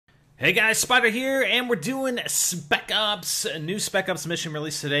Hey guys, Spider here, and we're doing Spec Ops, a new Spec Ops mission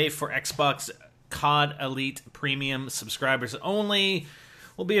released today for Xbox COD Elite Premium subscribers only.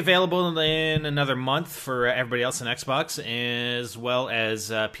 Will be available in another month for everybody else on Xbox, as well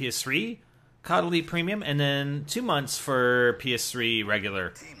as PS3 COD Elite Premium, and then 2 months for PS3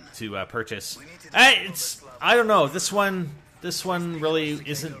 regular to purchase. I don't know, this one really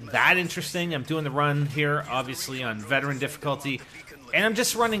isn't that interesting. I'm doing the run here, obviously on veteran difficulty. And I'm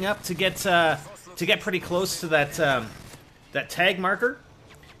just running up to get pretty close to that tag marker.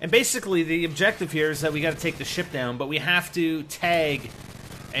 And basically, the objective here is that we got to take the ship down, but we have to tag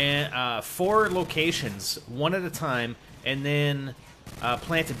 4 locations, one at a time, and then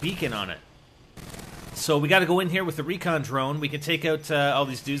plant a beacon on it. So we got to go in here with the Recon drone. We can take out all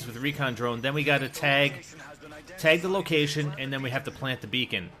these dudes with the Recon drone. Then we got to tag the location, and then we have to plant the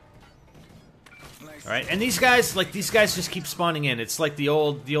beacon. All right, and these guys just keep spawning in. It's like the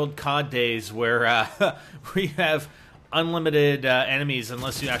old COD days where we have unlimited enemies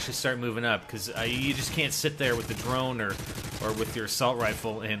unless you actually start moving up, because you just can't sit there with the drone or with your assault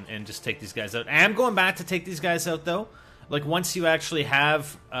rifle and just take these guys out. I am going back to take these guys out though. Like once you actually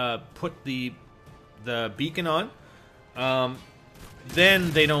have put the beacon on,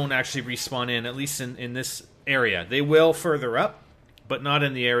 then they don't actually respawn in. At least in this area, they will further up, but not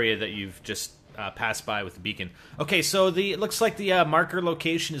in the area that you've just pass by with the beacon. Okay, so it looks like the marker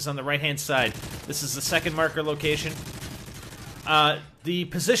location is on the right-hand side. This is the second marker location. The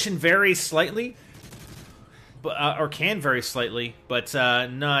position varies slightly, but or can vary slightly, but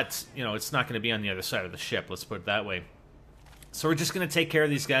not, it's not going to be on the other side of the ship. Let's put it that way. So we're just going to take care of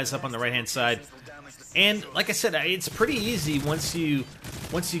these guys up on the right-hand side. And like I said, it's pretty easy once you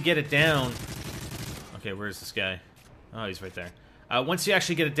get it down. Okay, where's this guy? Oh, he's right there. Once you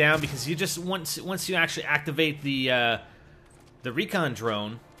actually get it down, because you just once you actually activate the Recon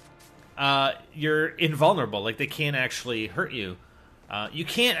drone, you're invulnerable. Like they can't actually hurt you. You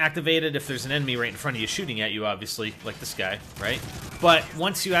can't activate it if there's an enemy right in front of you shooting at you, obviously, like this guy, right? But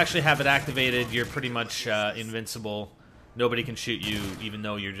once you actually have it activated, you're pretty much invincible. Nobody can shoot you, even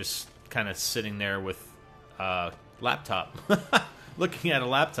though you're just kind of sitting there with a laptop, looking at a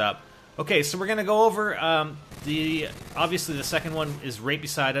laptop. Okay, so we're gonna go over obviously the second one is right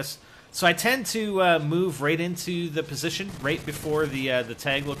beside us. So I tend to move right into the position right before the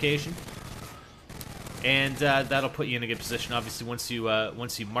tag location, and that'll put you in a good position. Obviously, once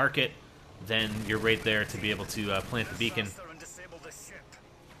you mark it, then you're right there to be able to plant the beacon.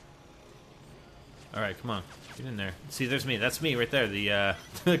 All right, come on, get in there. See, there's me. That's me right there,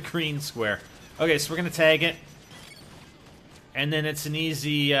 the green square. Okay, so we're gonna tag it. And then it's an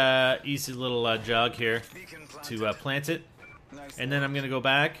easy little jog here to plant it. And then I'm going to go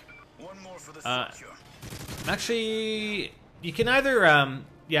back. Actually, you can either...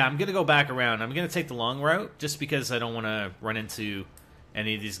 yeah, I'm going to go back around. I'm going to take the long route, just because I don't want to run into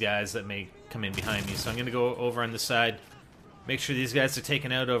any of these guys that may come in behind me. So I'm going to go over on this side. Make sure these guys are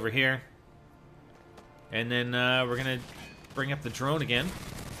taken out over here. And then we're going to bring up the drone again.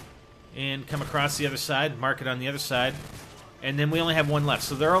 And come across the other side, mark it on the other side. And then we only have one left.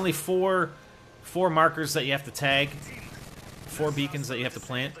 So there are only four markers that you have to tag. 4 beacons that you have to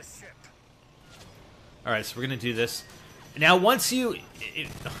plant. Alright, so we're going to do this. Now, once you...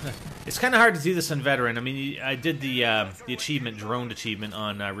 it's kind of hard to do this on Veteran. I mean, I did the achievement, droned achievement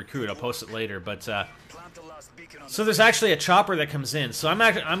on Recruit. I'll post it later. But so there's actually a chopper that comes in. So I'm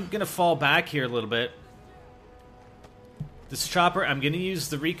going to fall back here a little bit. This chopper, I'm going to use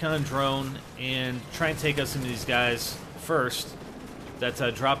the Recon drone and try and take out some of these guys first that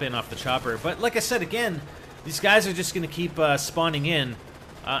drop in off the chopper. But like I said, again, these guys are just going to keep spawning in,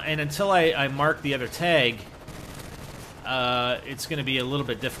 and until I mark the other tag, it's going to be a little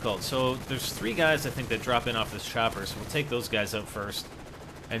bit difficult. So there's 3 guys, I think, that drop in off this chopper, so we'll take those guys out first,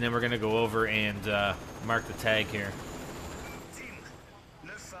 and then we're going to go over and mark the tag here.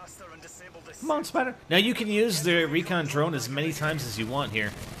 Come on, Spider. Now, you can use the Recon drone as many times as you want here,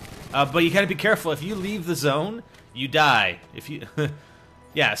 but you got to be careful. If you leave the zone, you die. If you,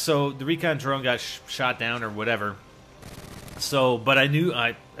 yeah. So the Recon drone got shot down or whatever. So, but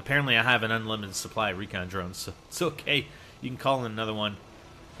apparently I have an unlimited supply of Recon drones, so it's okay. You can call in another one,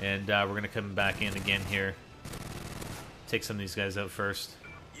 and we're gonna come back in again here. Take some of these guys out first.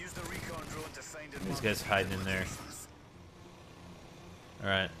 These guys hiding in there. All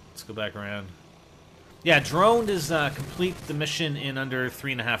right, let's go back around. Yeah, droned is complete the mission in under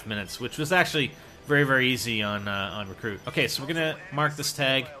 3.5 minutes, which was actually very, very easy on Recruit. Okay, so we're gonna mark this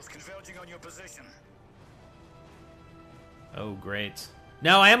tag. Oh, great.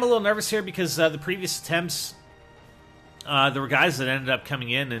 Now, I am a little nervous here because the previous attempts there were guys that ended up coming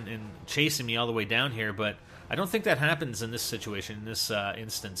in and chasing me all the way down here, but I don't think that happens in this situation, in this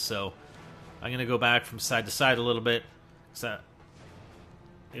instance. So I'm going to go back from side to side a little bit. So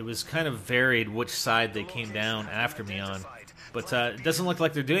it was kind of varied which side they came down after me on. But it doesn't look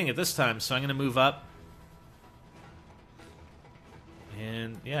like they're doing it this time, so I'm going to move up.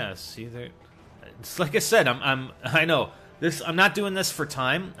 And yeah, see there. It's like I said, I know this. I'm not doing this for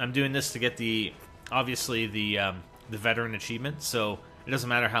time. I'm doing this to get obviously the veteran achievement. So it doesn't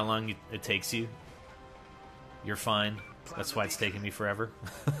matter how long it takes you. You're fine. That's why it's taking me forever.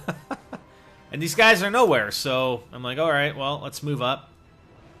 And these guys are nowhere, so I'm like, all right, well, let's move up.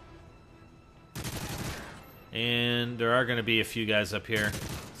 And there are going to be a few guys up here.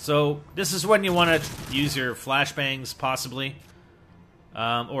 So this is when you want to use your flashbangs, possibly.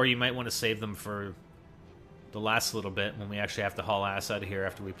 Or you might want to save them for the last little bit when we actually have to haul ass out of here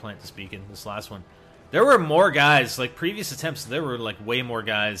after we plant this beacon, this last one. There were more guys. Like previous attempts, there were like way more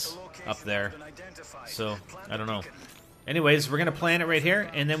guys up there. So, I don't know. Anyways, we're going to plant it right here,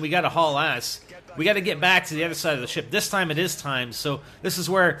 and then we got to haul ass. We got to get back to the other side of the ship. This time it is timed, so this is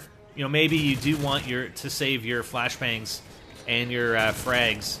where, you know, maybe you do want to save your flashbangs and your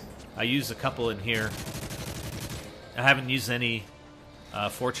frags. I used a couple in here. I haven't used any,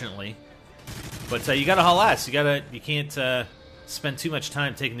 fortunately. But you got to haul ass. You can't spend too much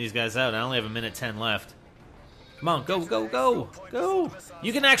time taking these guys out. I only have 1:10 left. Come on, go, go, go, go!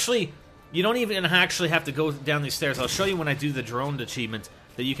 You can actually. You don't even actually have to go down these stairs. I'll show you when I do the drone achievement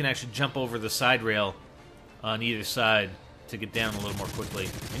that you can actually jump over the side rail on either side to get down a little more quickly.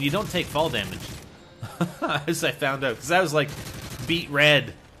 And you don't take fall damage, as I found out. Because I was like beat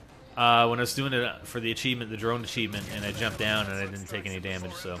red when I was doing it for the achievement, the drone achievement, and I jumped down and I didn't take any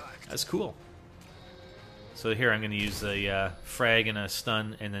damage, so that's cool. So here I'm going to use a frag and a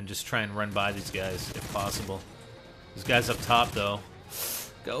stun and then just try and run by these guys if possible. These guys up top, though.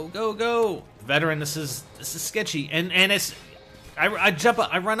 Go, go, go! Veteran, this is sketchy. And it's I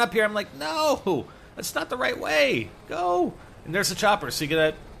run up here, I'm like, no! That's not the right way! Go! And there's a chopper, so you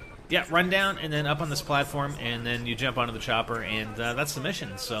gotta run down and then up on this platform and then you jump onto the chopper and that's the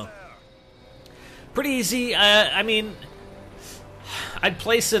mission, so pretty easy. I mean, I'd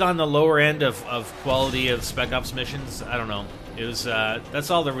place it on the lower end of quality of Spec Ops missions. I don't know. It was that's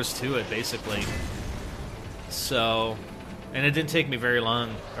all there was to it, basically. So, and it didn't take me very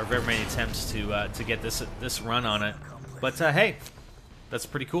long or very many attempts to get this run on it. But hey, that's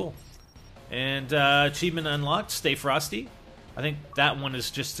pretty cool. And achievement unlocked. Stay frosty. I think that one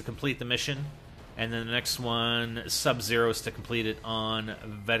is just to complete the mission, and then the next one, Sub-Zero, is to complete it on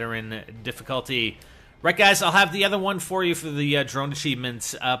veteran difficulty. Right, guys, I'll have the other one for you for the drone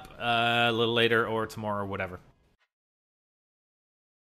achievements up a little later or tomorrow or whatever.